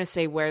you were gonna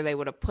say where they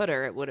would have put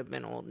her, it would have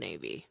been Old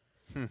Navy.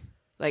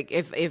 Like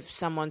if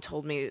someone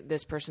told me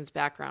this person's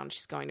background,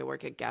 she's going to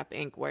work at Gap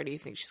Inc. Where do you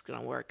think she's going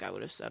to work? I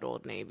would have said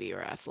Old Navy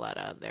or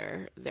Athleta,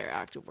 their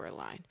activewear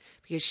line,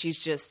 because she's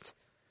just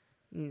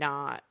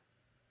not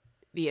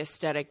the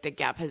aesthetic that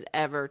Gap has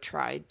ever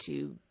tried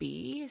to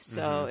be.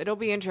 So it'll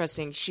be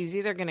interesting. She's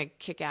either going to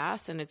kick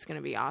ass and it's going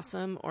to be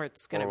awesome, or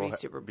it's going to be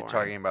super boring. We'll be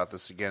talking about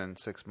this again in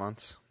 6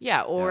 months.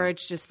 Yeah, or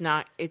it's just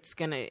not. It's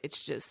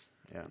just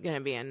going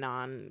to be a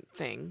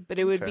non-thing. But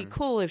it would be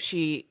cool if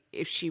she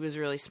was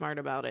really smart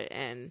about it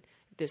and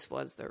this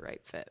was the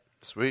right fit.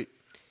 Sweet.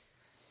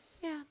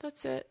 Yeah,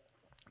 that's it.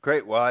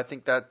 Great. Well, I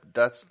think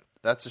that's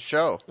a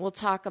show. We'll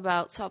talk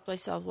about South by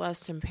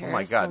Southwest in Paris. Oh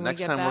my God!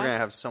 Next time we're gonna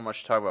have so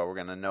much to talk about. We're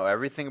gonna know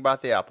everything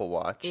about the Apple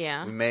Watch.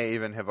 Yeah. We may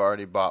even have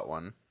already bought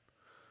one.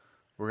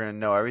 We're gonna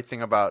know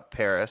everything about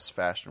Paris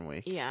Fashion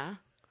Week. Yeah.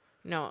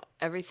 No,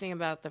 everything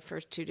about the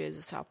first 2 days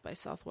of South by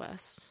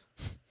Southwest.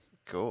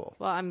 Cool.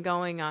 Well, I'm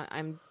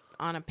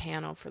on a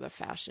panel for the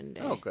fashion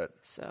day. Oh, good.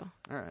 So.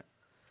 All right.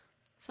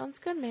 Sounds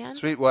good, man.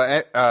 Sweet.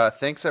 Well,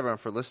 thanks everyone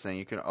for listening.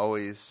 You can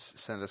always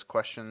send us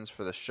questions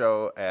for the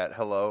show at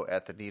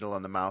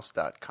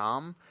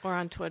hello@theneedleandthemouse.com. Or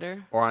on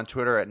Twitter. Or on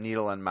Twitter at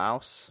Needle and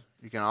Mouse.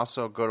 You can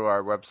also go to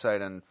our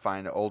website and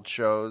find old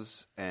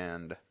shows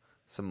and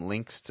some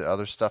links to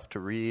other stuff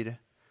to read.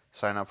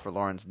 Sign up for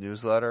Lauren's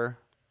newsletter.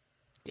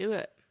 Do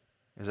it.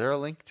 Is there a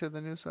link to the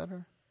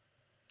newsletter?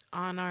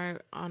 On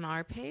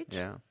our page?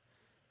 Yeah.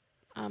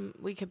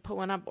 We could put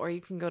one up, or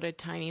you can go to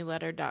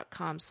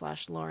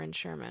tinyletter.com/Lauren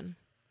Sherman.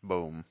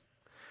 Boom.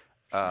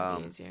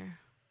 That'd be easier.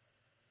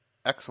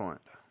 Excellent.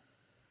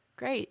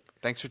 Great.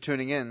 Thanks for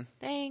tuning in.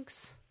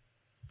 Thanks.